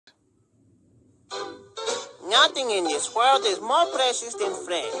Nothing in this world is more precious than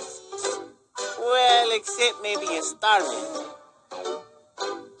friends. Well, except maybe a starman.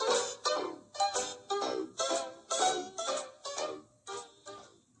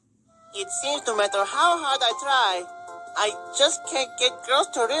 It seems no matter how hard I try, I just can't get girls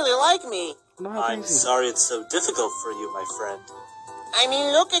to really like me. I'm sorry it's so difficult for you, my friend. I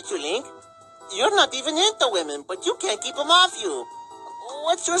mean, look at you, Link. You're not even into women, but you can't keep them off you.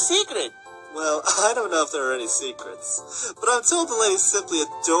 What's your secret? Well, I don't know if there are any secrets, but I'm told the ladies simply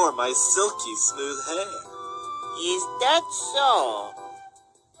adore my silky smooth hair. Is that so?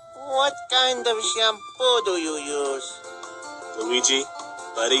 What kind of shampoo do you use? Luigi,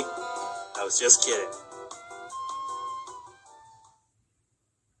 buddy, I was just kidding.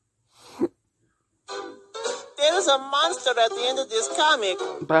 There's a monster at the end of this comic.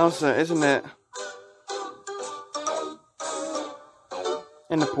 Bowser, isn't it?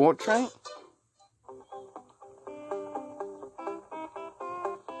 In the portrait?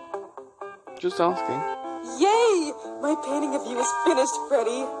 Just asking. Yay! My painting of you is finished,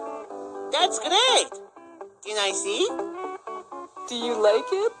 Freddy. That's great. Can I see? Do you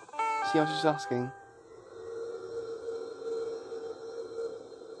like it? See, I was just asking.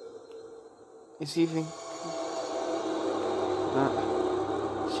 Is he think that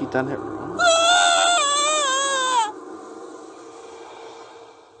she done it wrong?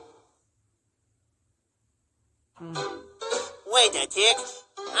 Wait a tick.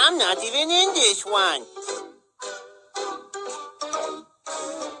 I'm not even in this one.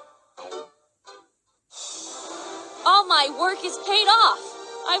 All my work is paid off.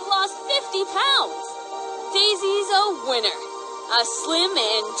 I've lost 50 pounds. Daisy's a winner. A slim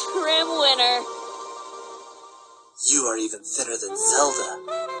and trim winner. You are even thinner than Zelda.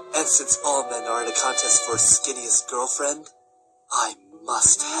 And since all men are in a contest for skinniest girlfriend, I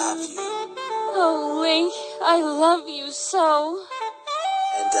must have you. Oh, Link, I love you so.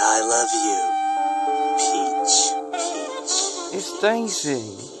 And I love you, Peach. It's Daisy.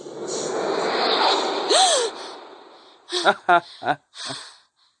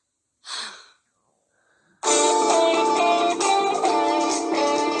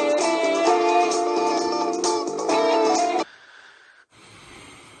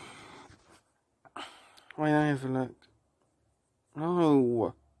 Wait, I have a look.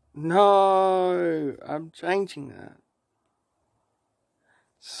 No. No. I'm changing that.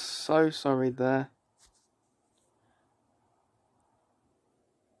 So sorry there.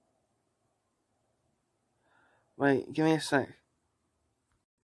 Wait, give me a sec.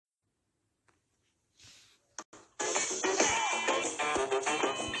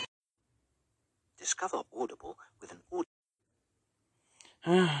 Discover Audible with an audio.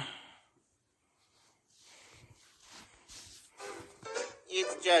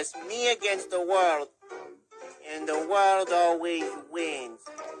 It's just me against the world. And the world always wins.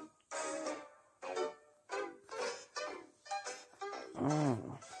 Oh.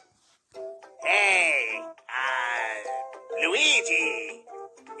 Hey, Luigi,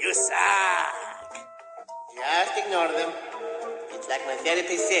 you suck. Just ignore them. It's like my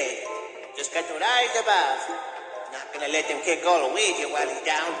therapist said. Just got to ride the bus. Not gonna let them kick old Luigi while he's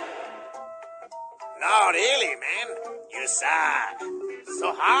down. No, really, man. You suck.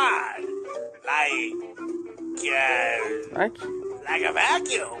 So hard. Like a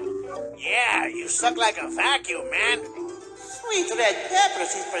vacuum. Yeah, you suck like a vacuum, man. Sweet red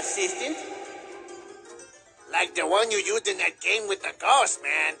peppers is persistent. Like the one you used in that game with the ghost,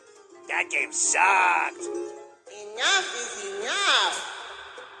 man. That game sucked. Enough is enough.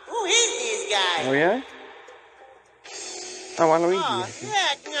 Who is this guy? Oh, yeah? Oh, Waluigi. Oh,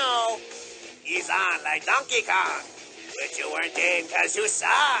 heck no. He's on like Donkey Kong. But you weren't in because you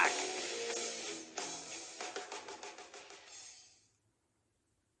suck.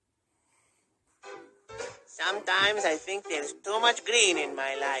 Sometimes I think there's too much green in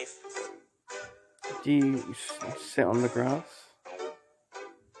my life. Do you sit on the grass?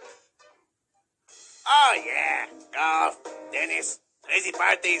 Oh, yeah. Golf, tennis, crazy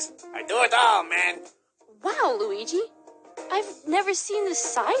parties. I do it all, man. Wow, Luigi. I've never seen this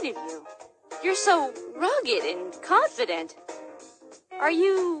side of you. You're so rugged and confident. Are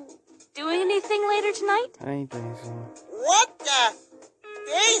you doing anything later tonight? Hey, Daisy. What the?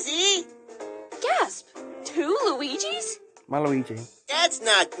 Daisy? Gasp! 2 Luigis? Waluigi. That's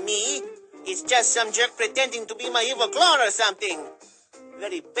not me. It's just some jerk pretending to be my evil clone or something.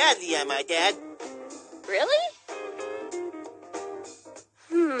 Very badly, I might add. Really?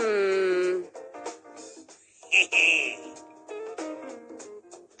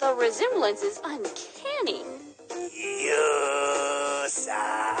 The resemblance is uncanny. You suck.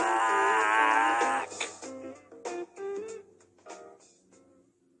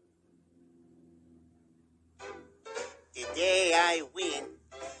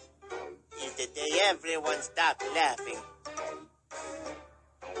 can't stop laughing.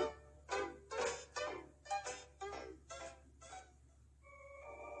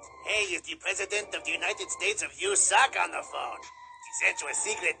 Hey, is the President of the United States of You Suck on the phone. He sent you a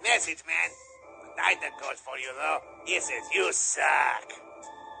secret message, man. But I that goes for you, though. He says you suck.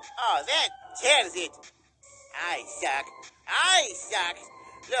 Oh, that tells it. I suck. I suck.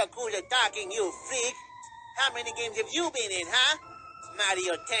 Look who's talking, you freak. How many games have you been in, huh?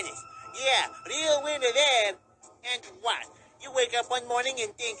 Mario Tennis. Yeah, real winner there. And what? You wake up one morning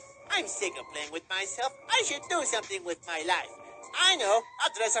and think, I'm sick of playing with myself. I should do something with my life. I know.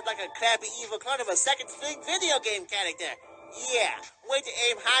 I'll dress up like a crappy evil clone of a second-string video game character. Yeah, way to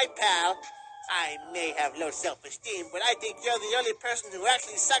aim high, pal. I may have low self-esteem, but I think you're the only person who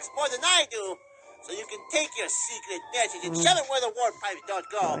actually sucks more than I do. So you can take your secret message and shove it where the war pipes don't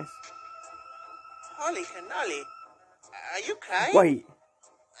go. Nice. Holy cannoli. Are you crying? Wait.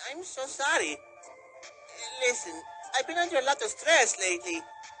 I'm so sorry. Listen, I've been under a lot of stress lately.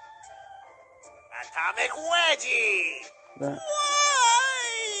 Atomic Wedgie! That. Why?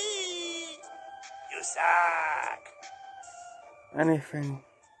 You suck. Anything.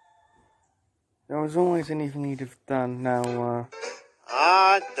 There was always anything you'd have done. Now,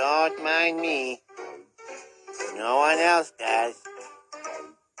 Oh, don't mind me. No one else does.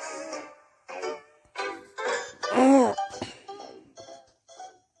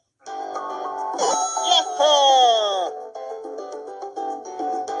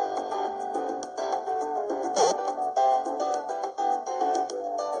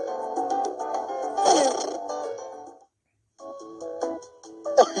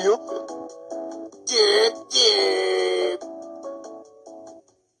 Yahoo! Dip, dip.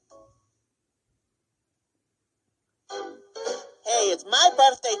 Hey, it's my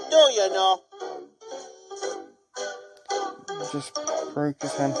birthday too, you know. just broke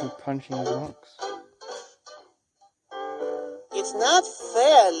his hand from punching blocks. It's not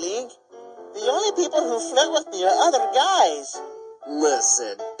fair, Link. The only people who flirt with me are other guys.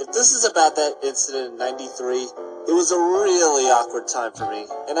 Listen, if this is about that incident in 93, it was a really awkward time for me,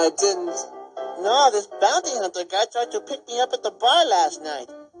 and I didn't... No, this bounty hunter guy tried to pick me up at the bar last night.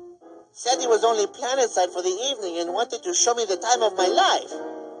 Said he was only planet-side for the evening and wanted to show me the time of my life.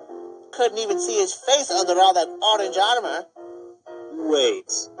 Couldn't even see his face under all that orange armor.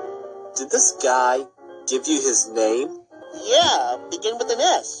 Wait, did this guy give you his name? Yeah, begin with an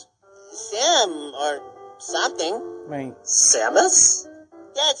S. Sam, or something. Wait. Samus?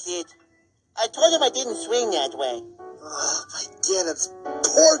 That's it. I told him I didn't swing that way. Oh, again, it's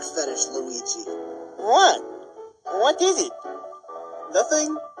pork fetish, Luigi. What? What is it?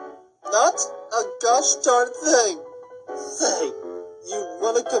 Nothing? Not a gosh darn thing. Say, you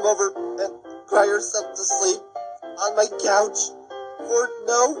want to come over and cry yourself to sleep on my couch for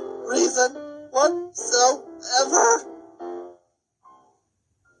no reason whatsoever?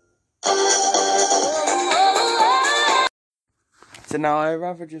 So now I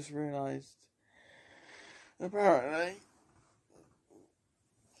rather just realised, apparently,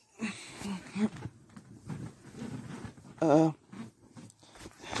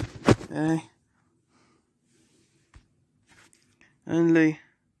 only,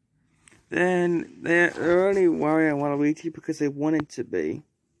 then they're only Wario and Waluigi because they wanted to be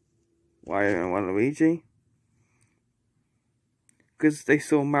Wario and Waluigi. Because they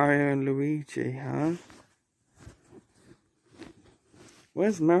saw Mario and Luigi, huh?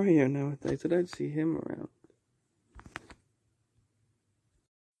 Where's Mario nowadays? I don't see him around.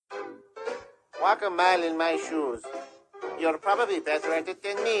 Walk a mile in my shoes. You're probably better at it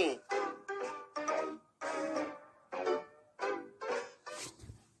than me.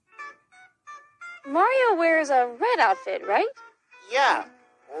 Mario wears a red outfit, right? Yeah.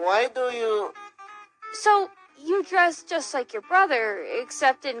 Why do you... So, you dress just like your brother,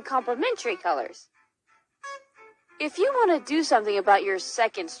 except in complementary colors. If you want to do something about your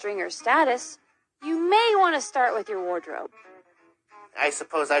second stringer status, you may want to start with your wardrobe. I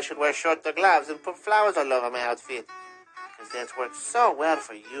suppose I should wear shorter gloves and put flowers all over my outfit. Because that's worked so well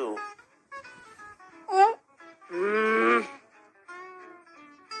for you.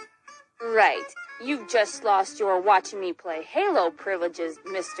 Right. You've just lost your watching me play Halo privileges,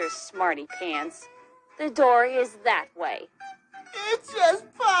 Mr. Smarty Pants. The door is that way. It just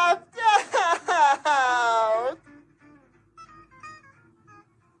popped out!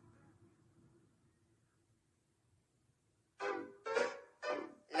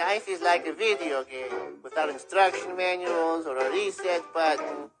 Life is like a video game, without instruction manuals or a reset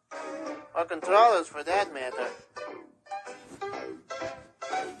button, or controllers for that matter.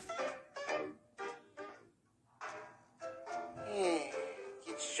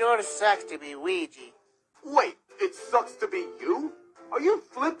 It sure sucks to be Weegie. Wait, it sucks to be you? Are you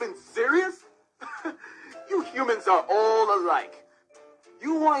flippin' serious? You humans are all alike.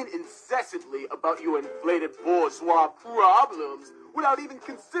 You whine incessantly about your inflated bourgeois problems without even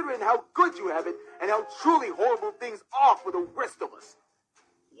considering how good you have it and how truly horrible things are for the rest of us.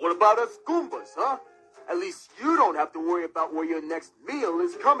 What about us Goombas, huh? At least you don't have to worry about where your next meal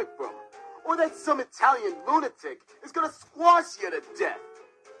is coming from, or that some Italian lunatic is gonna squash you to death.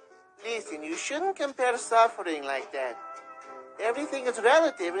 Listen, you shouldn't compare suffering like that. Everything is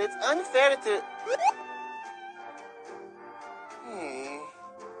relative, and it's unfair to...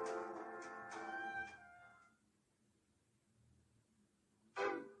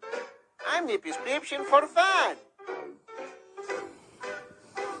 I'm the prescription for fun.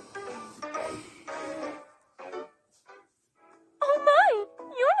 Oh my!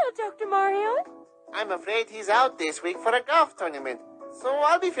 You're not Dr. Mario. I'm afraid he's out this week for a golf tournament, so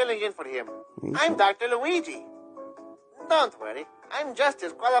I'll be filling in for him. I'm Dr. Luigi. Don't worry, I'm just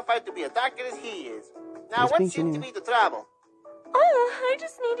as qualified to be a doctor as he is. Now, what seems to be the trouble? Oh, I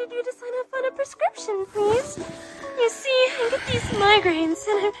just needed you to sign up on a prescription, please. You see, I get these migraines,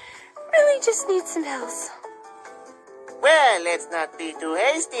 and I really just need some pills. Well, let's not be too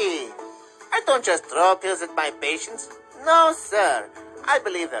hasty. I don't just throw pills at my patients. No, sir. I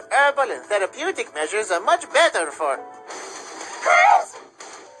believe that herbal and therapeutic measures are much better for...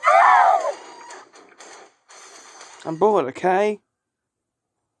 I'm bored, okay?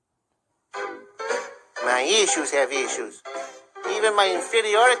 My issues have issues. Even my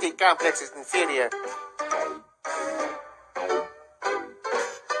inferiority complex is inferior.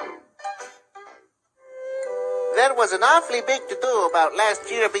 There was an awfully big to-do about last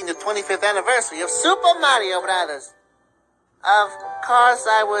year being the 25th anniversary of Super Mario Brothers. Of course,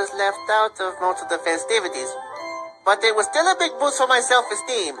 I was left out of most of the festivities, but it was still a big boost for my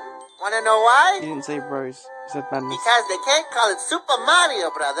self-esteem. Wanna know why? You didn't say Rose. You said Madness. Because they can't call it Super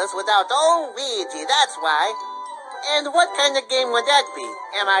Mario Brothers without old Weegie, that's why. And what kind of game would that be?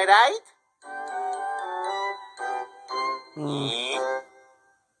 Am I right?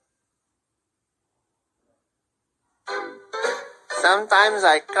 Sometimes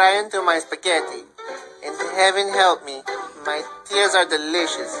I cry into my spaghetti, and heaven help me, my tears are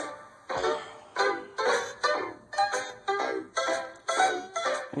delicious.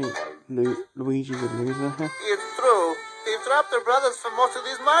 Hey, Luigi would lose her. It's true. They've dropped their brothers for most of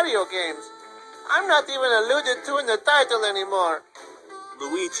these Mario games. I'm not even alluded to in the title anymore.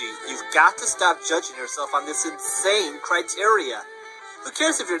 Luigi, you've got to stop judging yourself on this insane criteria. Who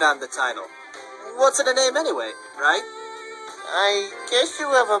cares if you're not in the title? What's in a name anyway, right? I guess you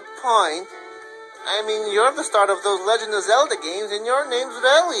have a point. I mean, you're the star of those Legend of Zelda games, and your name's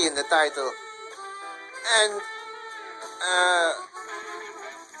really in the title. And,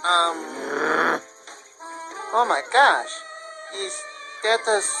 oh my gosh. Is that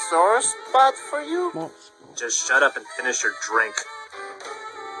a sore spot for you? What? Just shut up and finish your drink.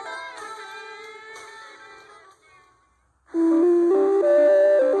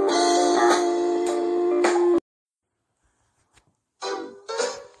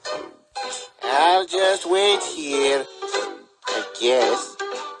 I'll just wait here, I guess.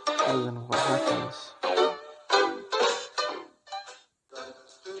 I don't know what happens.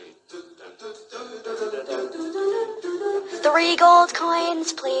 3 gold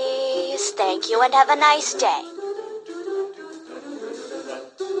coins, please. Thank you and have a nice day.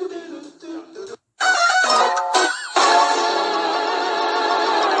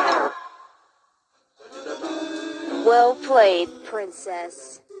 Well played,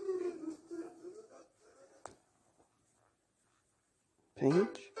 princess.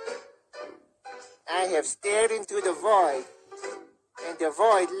 Peach? I have stared into the void, and the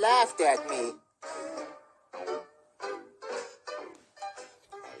void laughed at me.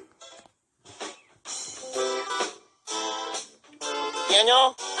 You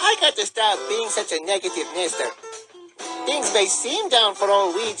know, I got to stop being such a negative mister. Things may seem down for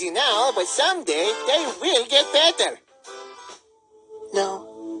old Weegie now, but someday they will get better.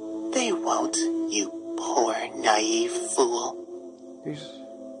 No, they won't, you poor, naive fool.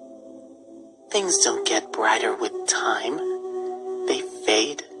 Things don't get brighter with time. They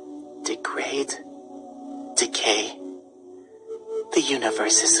fade, degrade, decay. The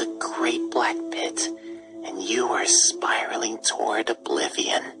universe is a great black pit, and you are spiraling toward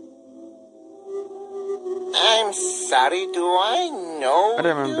oblivion. I'm sorry, do I know I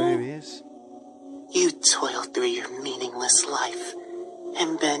don't remember you? who he is. You toil through your meaningless life,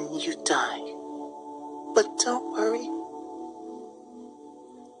 and then you die. But don't worry.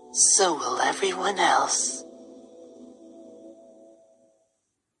 So will everyone else.